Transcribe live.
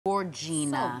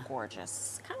Georgina. So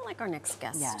gorgeous. Kind of like our next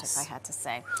guest, yes. if I had to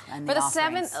say. And for the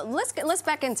seventh, let's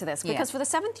back into this, because yeah. for the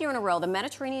 7th year in a row, the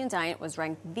Mediterranean diet was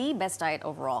ranked the best diet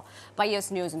overall by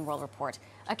U.S. News and World Report.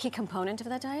 A key component of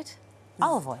that diet?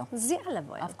 Olive oil. The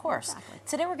olive oil. Of course. Exactly.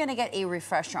 Today we're going to get a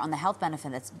refresher on the health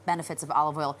benefits of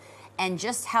olive oil and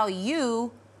just how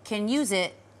you can use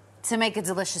it to make a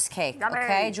delicious cake. Yummy.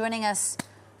 Okay, joining us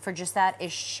for just that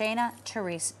is Shayna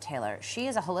Terese Taylor. She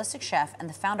is a holistic chef and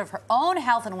the founder of her own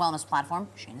health and wellness platform,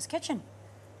 Shayna's Kitchen.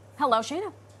 Hello,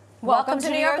 Shayna. Welcome to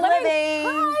New York Living.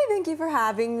 Hi, thank you for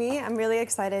having me. I'm really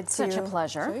excited to Such a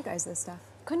pleasure. show you guys this stuff.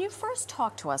 Can you first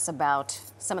talk to us about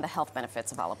some of the health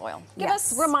benefits of olive oil?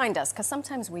 Yes. Remind us, because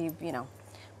sometimes we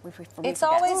It's forget.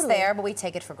 always there, but we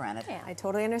take it for granted. Yeah, I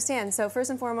totally understand. So first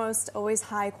and foremost, always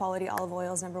high quality olive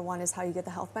oils. Number one is how you get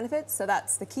the health benefits. So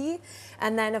that's the key.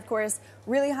 And then of course,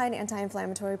 really high in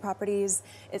anti-inflammatory properties.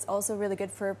 It's also really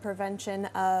good for prevention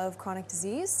of chronic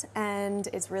disease, and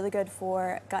it's really good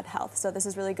for gut health. So this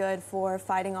is really good for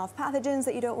fighting off pathogens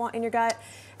that you don't want in your gut.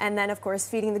 And then of course,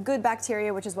 feeding the good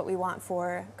bacteria, which is what we want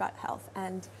for gut health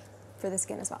and for the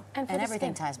skin as well. And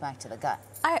everything ties back to the gut.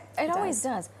 It always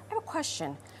does. I have a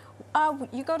question.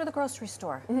 You go to the grocery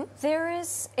store. There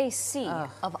is a sea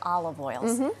of olive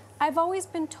oils. I've always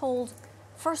been told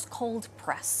first cold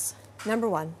press Number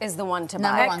one is the one to buy.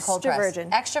 Number one, cold Extra press.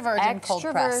 virgin. Extra virgin, cold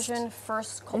press. Extra virgin,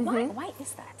 first cold. Why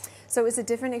is that? So it's a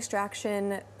different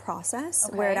extraction process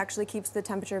where it actually keeps the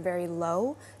temperature very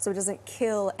low, so it doesn't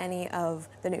kill any of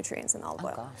the nutrients in the olive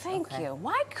oil. Thank you.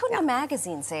 Why couldn't a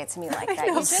magazine say it to me like that?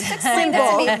 You just explained it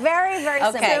to me very, very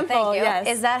Okay. simple. Thank you. Yes.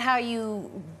 Is that how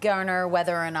you garner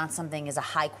whether or not something is a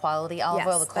high quality olive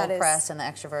oil, the cold that is. press and the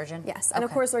extra virgin? Yes, and of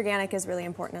course organic is really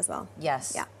important as well.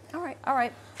 Yes. Yeah. All right. All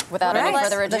right. Without any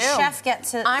further ado, the chef get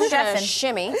to I'm gonna chefing.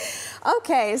 shimmy.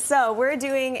 Okay, so we're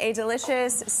doing a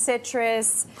delicious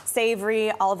citrus,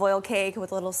 savory olive oil cake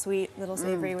with a little sweet, little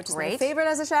savory, which is my great. favorite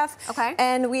as a chef. Okay.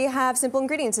 And we have simple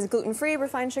ingredients. It's gluten-free,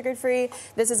 refined sugar-free.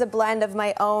 This is a blend of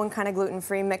my own kind of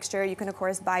gluten-free mixture. You can, of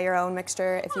course, buy your own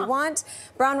mixture if you want.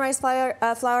 Brown rice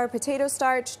flour, potato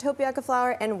starch, tapioca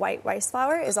flour, and white rice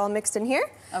flour is all mixed in here.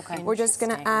 Okay. We're just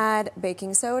gonna add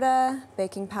baking soda,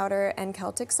 baking powder, and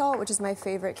Celtic salt, which is my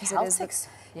favorite because it is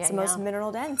it's the most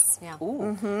mineral dense. Yeah.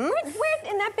 Ooh.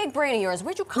 Where in that big brain of yours,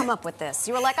 where'd you come up with this?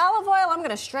 You were like, olive oil, I'm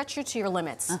gonna stretch you to your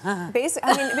limits. Basically,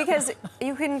 I mean, because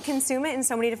you can consume it in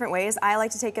so many different ways. I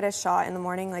like to take it as shot in the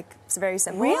morning, like it's very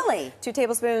simple. Really? 2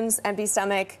 tablespoons, empty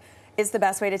stomach is the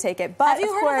best way to take it. But Have you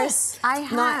of heard of course, this? I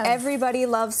have. not everybody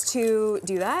loves to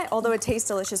do that, although it tastes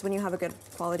delicious when you have a good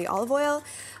quality olive oil.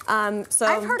 So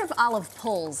I've heard of olive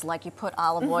pulls, like you put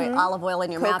olive oil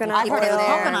in your mouth. Coconut You I've keep heard it of in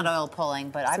there. coconut oil pulling,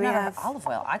 but I've we never have- heard olive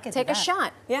oil. I could Take do a that.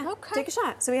 shot. yeah, Okay. take a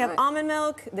shot. So we have almond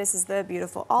milk. This is the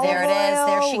beautiful olive There it oil, is.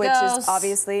 There she which goes. is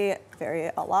obviously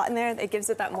a lot in there. It gives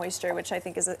it that moisture, which I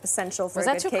think is essential for Was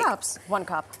a that good 2 cake. cups? 1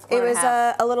 cup. It One and was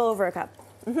half. a little over a cup.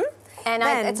 And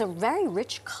then- it's a very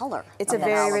rich color. It's of a that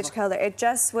very olive rich oil.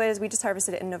 color. We just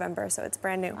harvested it in November, so it's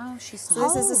brand new. Oh, she's So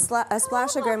this is a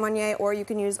splash of Grand Marnier, or you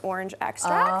can use orange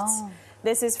extract.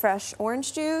 This is fresh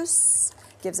orange juice,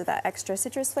 gives it that extra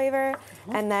citrus flavor.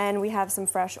 And then we have some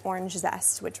fresh orange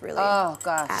zest, which really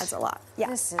adds a lot.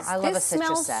 Yeah. I love a This citrus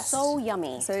smells zest. so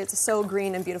yummy. So it's so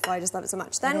green and beautiful. I just love it so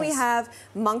much. Then we have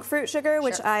monk fruit sugar,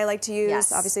 which I like to use.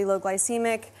 Yes. Obviously low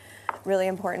glycemic. Really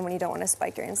important when you don't want to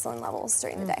spike your insulin levels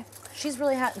during the day. She's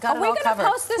really got it Are we all going to covered.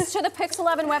 post this to the Pix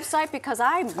 11 website? Because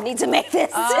I need to make this.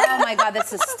 Oh my God,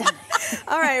 this is stunning.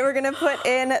 All right, we're gonna put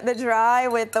in the dry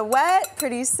with the wet,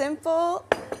 pretty simple.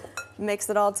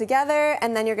 Mix it all together,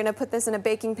 and then you're gonna put this in a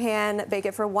baking pan, bake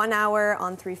it for 1 hour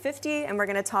on 350, and we're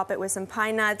gonna top it with some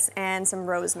pine nuts and some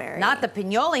rosemary. Not the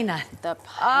pignoli nut. The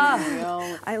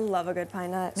pine. I love a good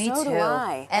pine nut. Me So too. do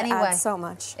I. It Anyway, adds so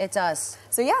much. it does.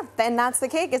 So yeah, then that's the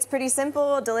cake. It's pretty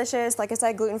simple, delicious. Like I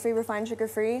said, gluten-free, refined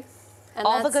sugar-free. And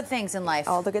All the that's- good things in life.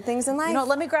 All the good things in life. You know,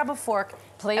 let me grab a fork.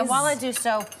 Please. And while I do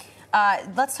so,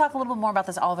 let's talk a little bit more about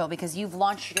this olive oil, because you've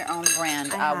launched your own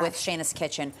brand I have. with Shayna's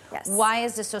Kitchen. Yes. Why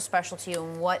is this so special to you,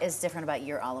 and what is different about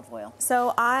your olive oil?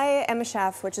 So I am a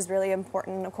chef, which is really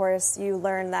important. Of course, you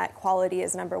learn that quality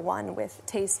is number one with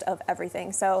taste of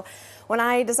everything. So when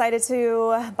I decided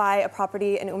to buy a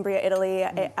property in Umbria, Italy,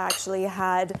 it actually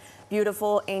had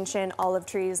beautiful ancient olive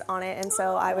trees on it, and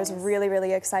so I was really,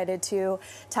 really excited to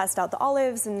test out the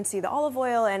olives and see the olive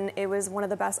oil, and it was one of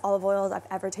the best olive oils I've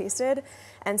ever tasted.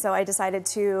 And so I decided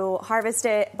to harvest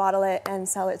it, bottle it, and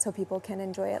sell it so people can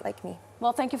enjoy it like me.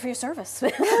 Well, thank you for your service.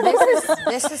 This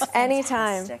is fantastic,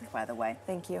 Anytime. by the way.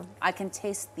 Thank you. I can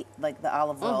taste the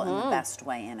olive oil in the best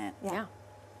way in it. Yeah.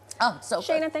 Oh, so good.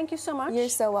 Shayna, thank you so much. You're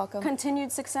so welcome.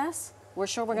 Continued success. We're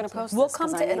sure we're going to post We'll this, come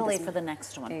 'cause to I need Italy this- for the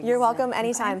next one. You're welcome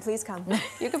anytime. Please come.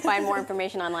 You can find more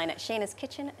information online at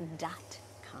shaynaskitchen.com.